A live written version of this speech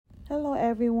Hello,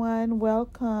 everyone.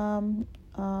 Welcome.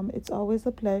 It's always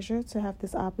a pleasure to have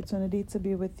this opportunity to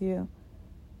be with you.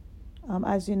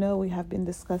 As you know, we have been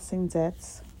discussing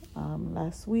debts.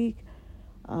 Last week,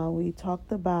 we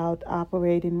talked about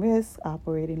operating risk,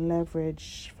 operating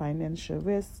leverage, financial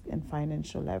risk, and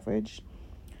financial leverage.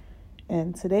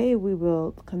 And today, we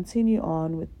will continue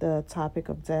on with the topic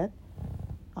of debt.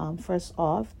 First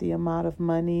off, the amount of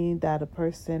money that a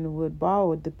person would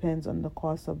borrow depends on the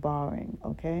cost of borrowing,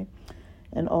 okay?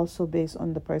 And also based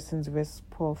on the person's risk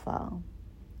profile.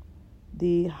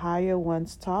 The higher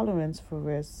one's tolerance for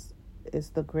risk is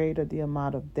the greater the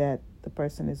amount of debt the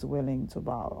person is willing to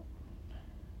borrow.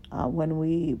 When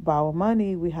we borrow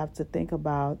money, we have to think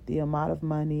about the amount of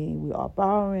money we are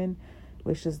borrowing,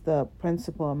 which is the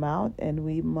principal amount, and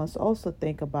we must also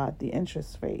think about the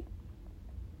interest rate.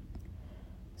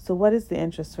 So what is the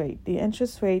interest rate? The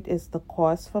interest rate is the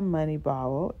cost for money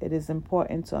borrowed. It is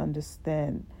important to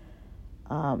understand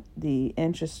the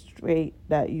interest rate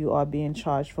that you are being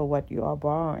charged for what you are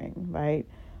borrowing, right?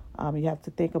 You have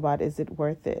to think about, is it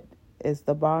worth it? Is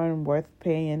the borrowing worth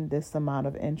paying this amount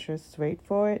of interest rate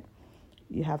for it?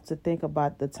 You have to think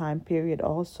about the time period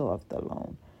also of the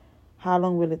loan. How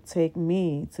long will it take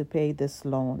me to pay this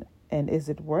loan? And is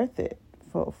it worth it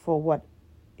for what,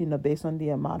 based on the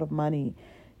amount of money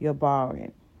you're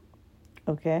borrowing?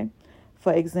 Okay.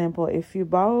 For example, if you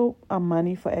borrow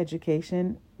money for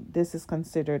education, this is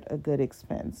considered a good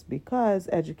expense because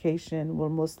education will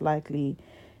most likely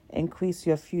increase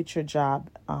your future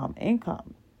job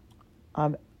income.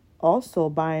 Also,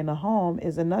 buying a home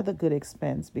is another good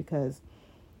expense because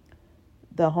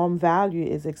the home value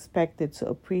is expected to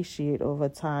appreciate over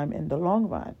time in the long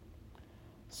run.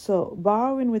 So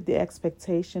borrowing with the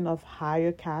expectation of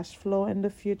higher cash flow in the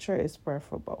future is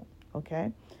preferable,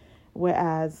 okay?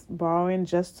 Whereas borrowing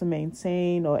just to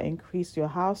maintain or increase your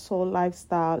household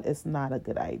lifestyle is not a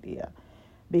good idea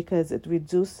because it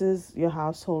reduces your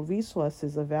household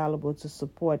resources available to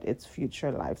support its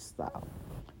future lifestyle.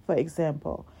 For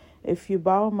example, if you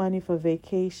borrow money for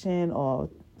vacation or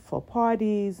for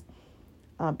parties,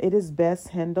 it is best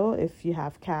handled if you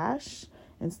have cash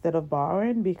instead of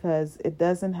borrowing because it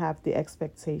doesn't have the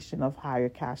expectation of higher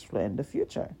cash flow in the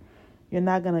future. You're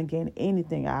not going to gain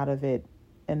anything out of it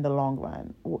in the long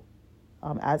run,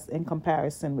 as in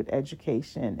comparison with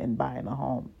education and buying a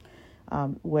home,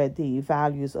 where the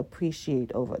values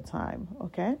appreciate over time,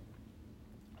 okay?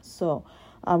 So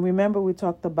remember we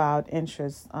talked about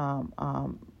interest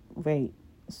rate.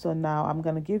 So now I'm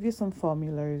going to give you some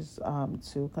formulas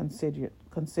to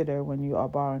consider when you are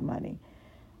borrowing money.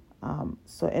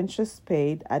 So interest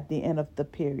paid at the end of the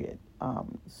period.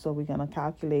 So we're going to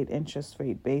calculate interest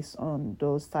rate based on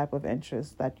those type of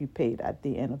interest that you paid at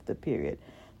the end of the period.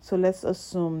 So let's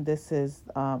assume this is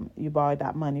you borrowed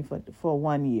that money for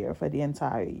 1 year, for the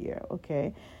entire year,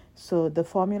 okay? So the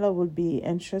formula would be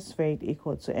interest rate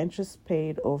equal to interest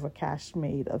paid over cash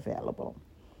made available.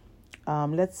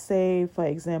 Let's say, for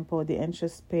example, the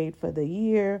interest paid for the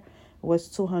year was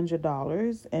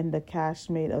 $200 and the cash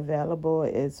made available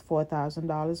is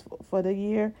 $4,000 for the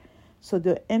year. So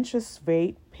the interest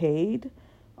rate paid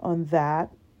on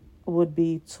that would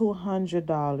be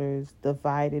 $200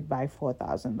 divided by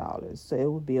 $4,000. So it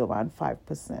would be around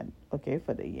 5%, okay,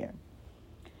 for the year.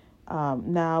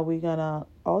 Now we're going to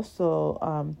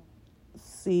also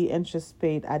see interest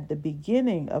paid at the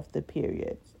beginning of the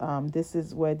period. This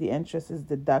is where the interest is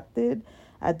deducted.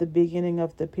 At the beginning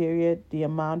of the period, the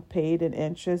amount paid in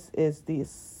interest is the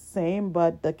same,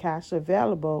 but the cash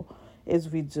available is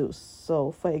reduced.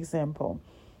 So, for example,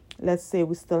 let's say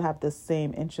we still have the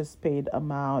same interest paid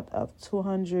amount of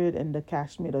 $200 and the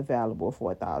cash made available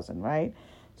 $4,000, right?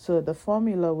 So the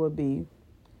formula will be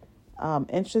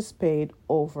interest paid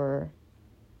over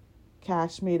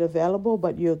cash made available,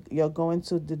 but you're going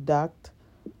to deduct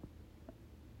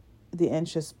the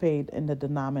interest paid in the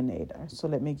denominator. So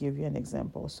let me give you an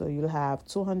example. So you'll have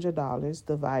 $200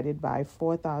 divided by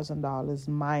 $4,000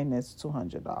 minus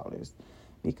 $200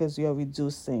 because you're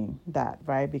reducing that,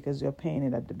 right? Because you're paying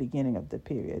it at the beginning of the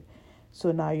period.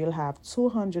 So now you'll have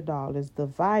 $200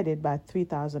 divided by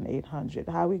 $3,800.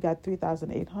 How we got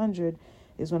 $3,800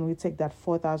 is when we take that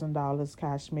 $4,000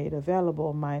 cash made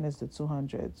available minus the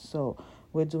 $200. So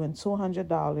we're doing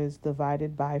 $200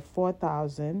 divided by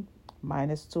 4,000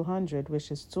 minus 200, which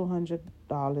is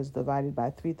 $200 divided by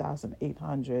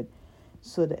 3,800.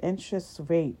 So the interest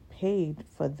rate paid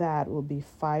for that will be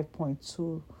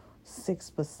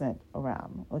 5.26%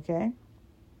 around, okay?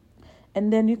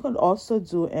 And then you could also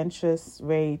do interest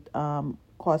rate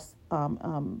cost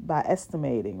by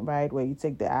estimating, right? Where you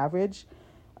take the average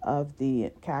of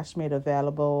the cash made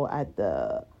available at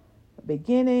the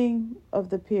beginning of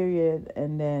the period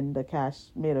and then the cash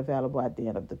made available at the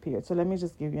end of the period. So let me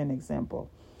just give you an example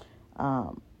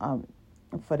um, um,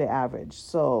 for the average.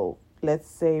 So let's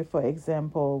say, for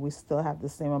example, we still have the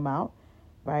same amount,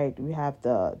 right? We have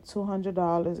the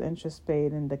 $200 interest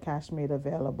paid and the cash made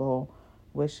available,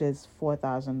 which is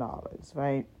 $4,000,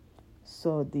 right?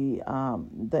 So the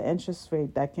interest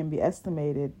rate that can be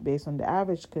estimated based on the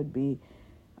average could be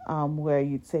where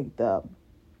you take the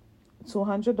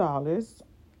 $200,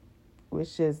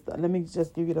 which is, let me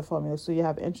just give you the formula. So you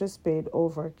have interest paid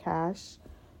over cash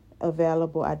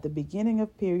available at the beginning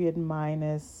of period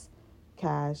minus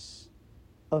cash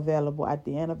available at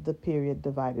the end of the period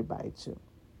divided by 2.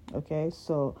 Okay,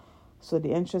 so the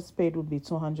interest paid would be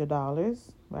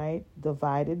 $200, right?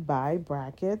 Divided by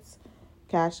brackets.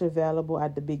 Cash available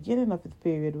at the beginning of the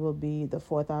period will be the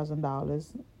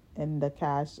 $4,000, and the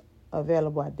cash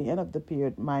available at the end of the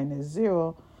period minus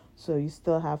 0. So you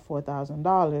still have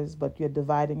 $4,000, but you're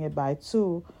dividing it by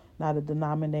 2. Now the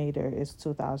denominator is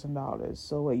 $2,000.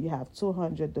 So where you have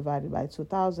 200 divided by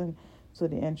 2,000, so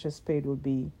the interest paid would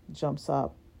be jumps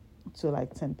up to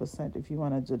like 10% if you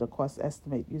want to do the cost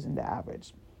estimate using the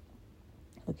average.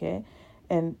 Okay,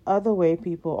 and other way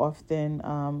people often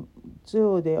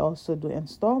they also do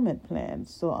installment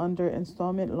plans. So under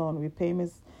installment loan,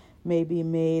 repayments may be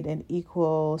made in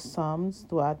equal sums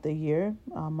throughout the year,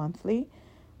 monthly.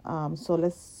 So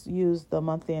let's use the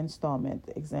monthly installment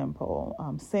example.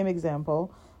 Same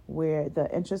example where the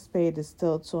interest paid is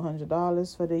still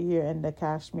 $200 for the year and the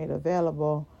cash made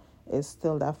available is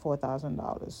still that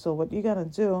 $4,000. So what you're going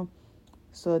to do,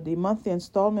 so the monthly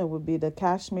installment would be the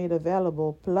cash made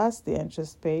available plus the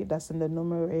interest paid, that's in the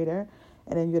numerator,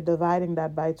 and then you're dividing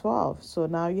that by 12. So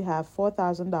now you have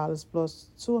 $4,000 plus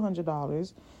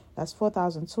 $200. That's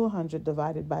 $4,200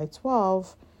 divided by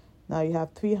 12. Now you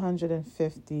have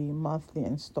 350 monthly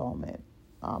installment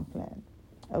plan.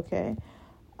 Okay.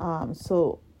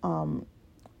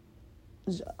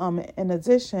 In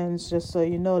addition, just so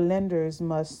you know, lenders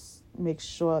must make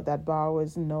sure that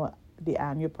borrowers know the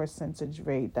annual percentage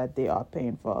rate that they are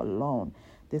paying for a loan.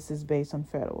 This is based on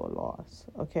federal laws.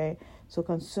 Okay. So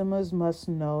consumers must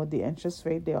know the interest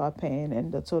rate they are paying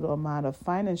and the total amount of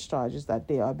finance charges that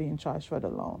they are being charged for the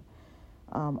loan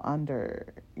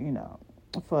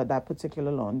for that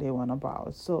particular loan they want to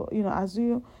borrow. So, as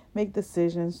you make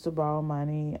decisions to borrow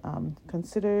money,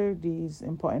 consider these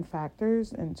important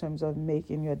factors in terms of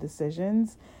making your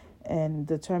decisions and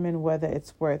determine whether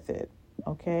it's worth it.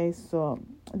 Okay, so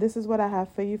this is what I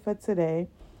have for you for today.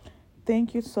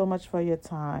 Thank you so much for your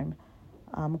time.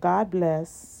 God bless.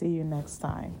 See you next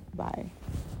time. Bye.